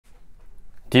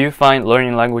Do you find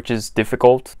learning languages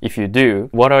difficult? If you do,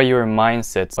 what are your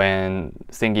mindsets when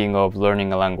thinking of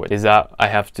learning a language? Is that I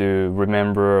have to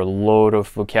remember a load of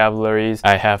vocabularies?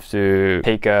 I have to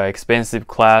take an expensive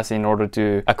class in order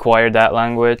to acquire that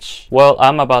language? Well,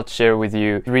 I'm about to share with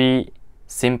you 3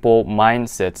 simple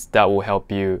mindsets that will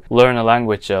help you learn a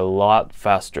language a lot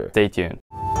faster. Stay tuned.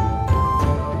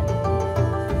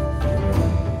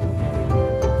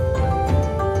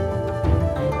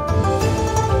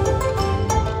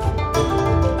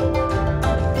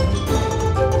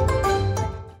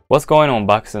 What's going on,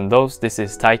 bucks and doves? This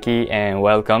is Taiki and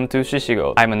welcome to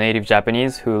ShishiGoat. I'm a native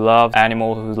Japanese who loves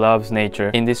animals, who loves nature.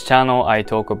 In this channel, I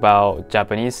talk about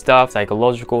Japanese stuff,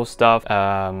 psychological stuff,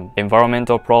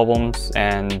 environmental problems,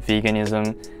 and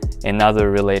veganism, and other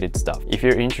related stuff. If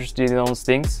you're interested in those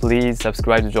things, please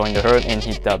subscribe to join the herd and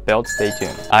hit that bell to stay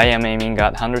tuned. I am aiming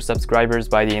at 100 subscribers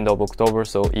by the end of October,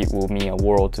 so it will mean a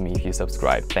world to me if you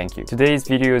subscribe. Thank you. Today's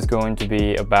video is going to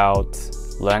be about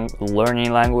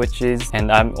learning languages,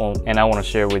 and I want to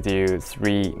share with you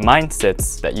 3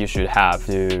 mindsets that you should have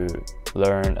to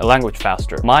learn a language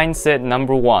faster. Mindset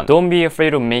number 1, don't be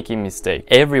afraid of making mistakes.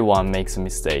 Everyone makes a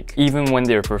mistake, even when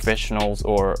they're professionals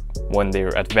or when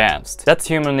they're advanced. That's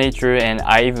human nature, and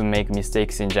I even make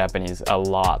mistakes in Japanese a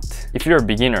lot. If you're a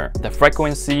beginner, the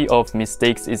frequency of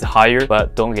mistakes is higher,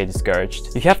 but don't get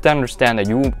discouraged. You have to understand that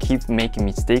you will keep making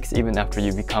mistakes even after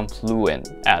you become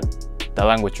fluent at the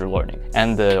language you're learning.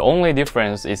 And the only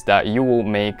difference is that you will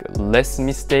make less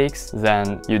mistakes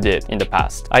than you did in the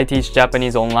past. I teach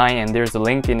Japanese online, and there's a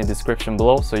link in the description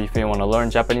below, so if you want to learn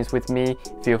Japanese with me,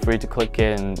 feel free to click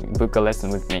it and book a lesson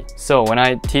with me. So when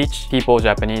I teach people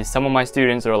Japanese, some of my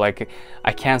students are like,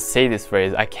 I can't say this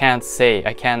phrase, I can't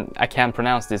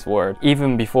pronounce this word,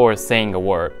 even before saying a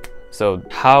word. So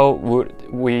how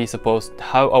are we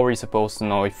supposed to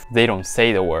know if they don't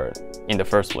say the word in the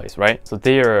first place, right? So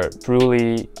they are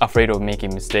truly afraid of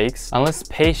making mistakes. Unless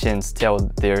patients tell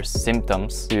their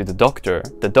symptoms to the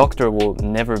doctor will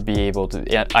never be able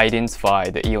to identify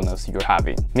the illness you're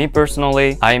having. Me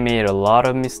personally, I made a lot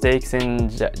of mistakes in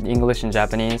English and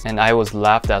Japanese, and I was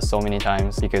laughed at so many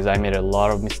times because I made a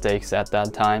lot of mistakes at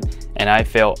that time, and I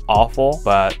felt awful,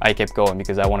 but I kept going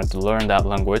because I wanted to learn that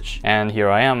language. And here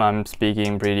I am, I'm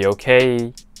speaking pretty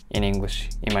okay in English,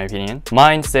 in my opinion.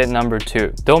 Mindset number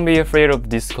 2, don't be afraid of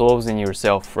disclosing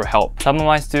yourself for help. Some of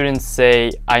my students say,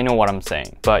 I know what I'm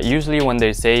saying, but usually when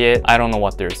they say it, I don't know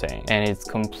what they're saying. And it's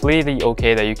completely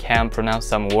okay that you can't pronounce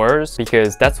some words,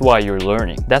 because that's why you're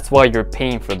learning. That's why you're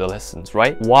paying for the lessons,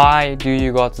 right? Why do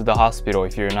you go to the hospital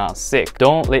if you're not sick?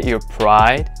 Don't let your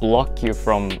pride block you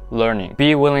from learning.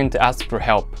 Be willing to ask for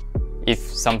help if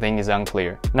something is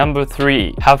unclear. Number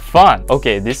 3, have fun.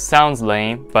 Okay, this sounds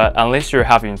lame, but unless you're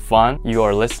having fun, you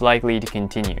are less likely to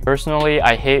continue. Personally,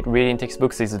 I hate reading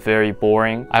textbooks. It's very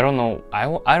boring. I don't know.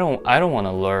 I don't want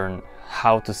to learn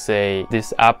how to say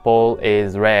this apple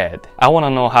is red. I want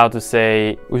to know how to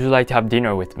say, would you like to have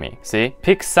dinner with me? See?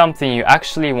 Pick something you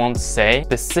actually want to say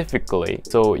specifically,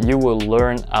 so you will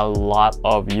learn a lot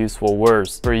of useful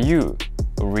words for you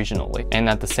originally, and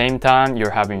at the same time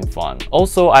you're having fun.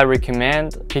 Also, I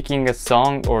recommend picking a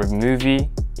song or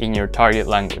movie in your target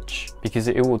language, because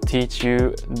it will teach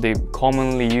you the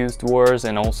commonly used words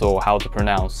and also how to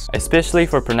pronounce. Especially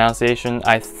for pronunciation,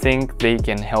 I think they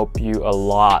can help you a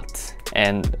lot.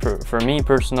 And for me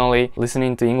personally,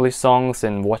 listening to English songs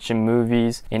and watching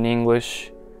movies in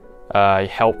English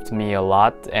helped me a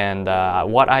lot. And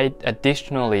what I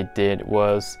additionally did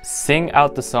was sing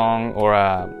out the song or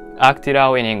act it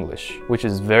out in English, which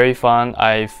is very fun.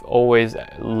 I've always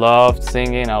loved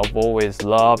singing. I've always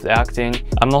loved acting.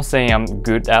 I'm not saying I'm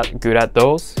good at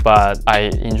those, but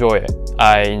I enjoy it.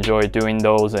 I enjoy doing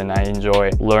those, and I enjoy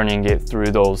learning it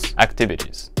through those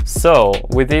activities. So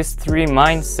with these 3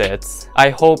 mindsets,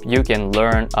 I hope you can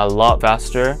learn a lot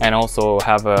faster and also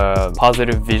have a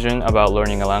positive vision about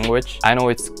learning a language. I know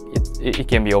it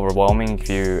can be overwhelming if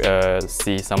you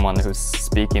see someone who's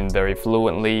speaking very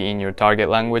fluently in your target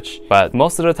language, but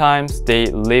most of the times they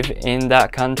live in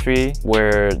that country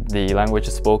where the language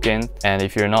is spoken. And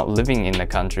if you're not living in the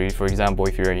country, for example,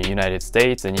 if you're in the United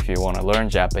States and if you want to learn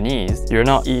Japanese, you're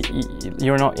not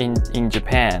in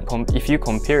Japan. If you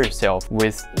compare yourself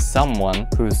with someone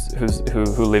who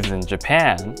lives in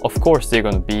Japan, of course they're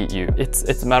going to beat you.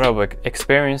 It's a matter of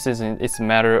experiences, and it's a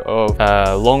matter of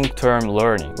long-term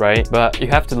learning, right? But you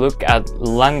have to look at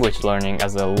language learning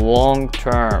as a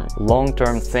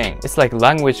long-term thing. It's like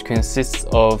language consists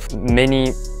of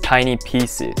many tiny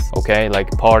pieces, okay,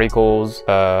 like particles,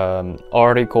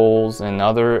 articles, and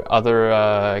other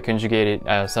conjugated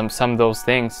some of those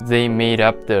things. They made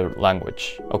up the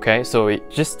language. Okay, so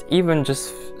even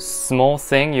just small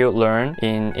thing you learn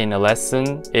in a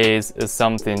lesson is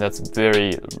something that's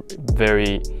very,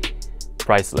 very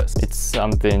priceless. It's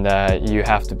something that you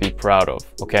have to be proud of.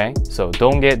 Okay, so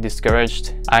don't get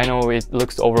discouraged. I know it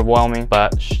looks overwhelming,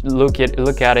 but look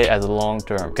at it as a long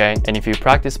term. Okay, and if you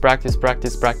practice, the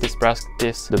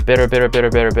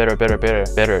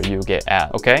better you get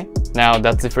at. Okay, now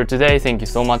that's it for today. Thank you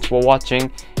so much for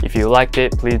watching. If you liked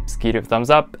it, please give it a thumbs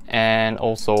up, and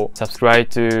also subscribe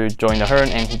to join the herd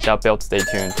and hit that bell to stay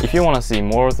tuned. If you want to see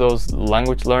more of those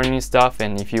language learning stuff,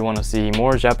 and if you want to see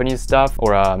more Japanese stuff,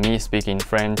 or me speaking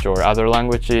French or other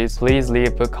languages, please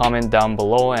leave a comment down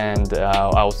below, and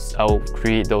I'll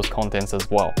create those contents as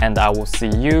well. And I will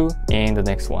see you in the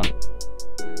next one.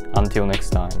 Until next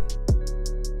time.